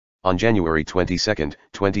On January 22,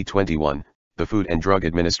 2021, the Food and Drug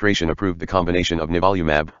Administration approved the combination of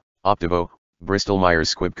nivolumab, Opdivo,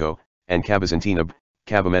 Bristol-Myers Squibb Co, and cabozantinib,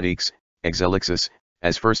 Cabometyx, Exelixis,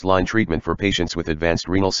 as first-line treatment for patients with advanced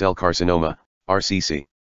renal cell carcinoma, RCC.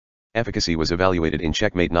 Efficacy was evaluated in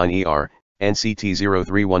Checkmate 9ER, NCT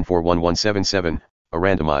 03141177, a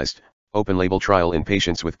randomized, open-label trial in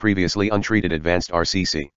patients with previously untreated advanced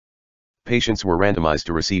RCC. Patients were randomized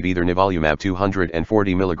to receive either nivolumab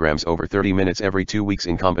 240 mg over 30 minutes every 2 weeks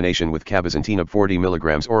in combination with cabozantinib 40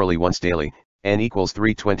 mg orally once daily, N equals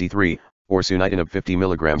 323, or sunitinib 50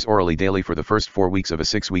 mg orally daily for the first 4 weeks of a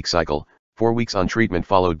 6-week cycle, 4 weeks on treatment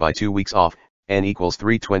followed by 2 weeks off, N equals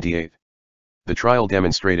 328. The trial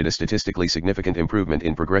demonstrated a statistically significant improvement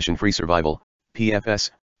in progression-free survival,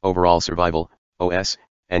 PFS, overall survival, OS,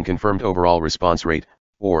 and confirmed overall response rate,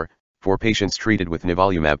 OR, for patients treated with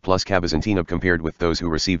nivolumab plus cabozantinib compared with those who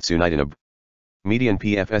received sunitinib. Median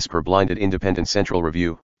PFS per blinded independent central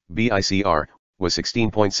review, BICR, was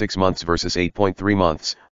 16.6 months versus 8.3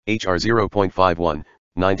 months, HR 0.51,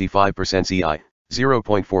 95% CI,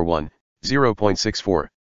 0.41, 0.64.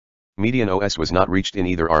 Median OS was not reached in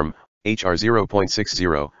either arm, HR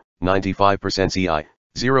 0.60, 95% CI,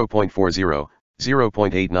 0.40,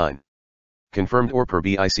 0.89. Confirmed OR per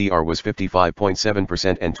BICR was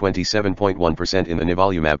 55.7% and 27.1% in the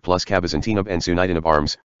nivolumab plus cabozantinib and sunitinib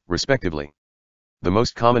arms, respectively. The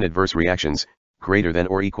most common adverse reactions, greater than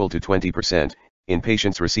or equal to 20%, in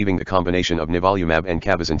patients receiving the combination of nivolumab and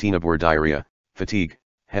cabozantinib were diarrhea, fatigue,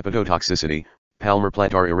 hepatotoxicity,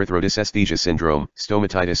 palmar-plantar erythrodysesthesia syndrome,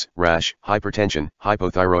 stomatitis, rash, hypertension,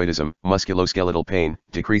 hypothyroidism, musculoskeletal pain,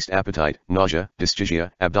 decreased appetite, nausea, dysphagia,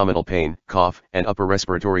 abdominal pain, cough, and upper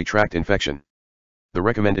respiratory tract infection. The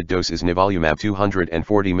recommended dose is nivolumab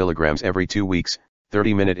 240 mg every 2 weeks,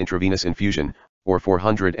 30-minute intravenous infusion, or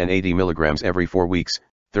 480 mg every 4 weeks,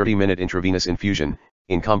 30-minute intravenous infusion,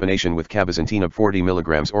 in combination with cabozantinib 40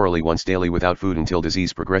 mg orally once daily without food until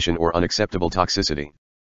disease progression or unacceptable toxicity.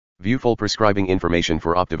 View full prescribing information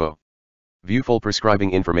for Opdivo. View full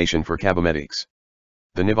prescribing information for Cabometyx.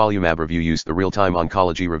 The nivolumab review used the Real-Time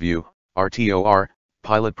Oncology Review, RTOR,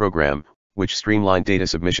 pilot program, which streamlined data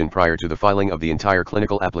submission prior to the filing of the entire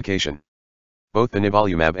clinical application. Both the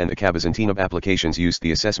nivolumab and the cabozantinib applications used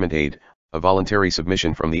the assessment aid, a voluntary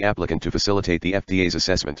submission from the applicant to facilitate the FDA's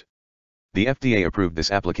assessment. The FDA approved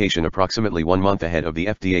this application approximately 1 month ahead of the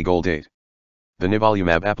FDA goal date. The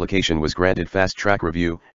nivolumab application was granted Fast Track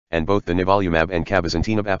Review, and both the nivolumab and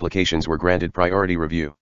cabozantinib applications were granted Priority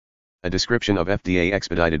Review. A description of FDA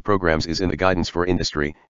expedited programs is in the Guidance for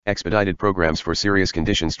Industry, Expedited Programs for Serious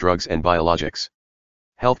Conditions Drugs and Biologics.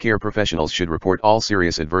 Healthcare professionals should report all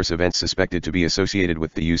serious adverse events suspected to be associated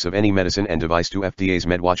with the use of any medicine and device to FDA's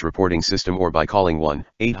MedWatch reporting system or by calling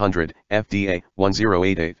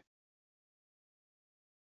 1-800-FDA-1088.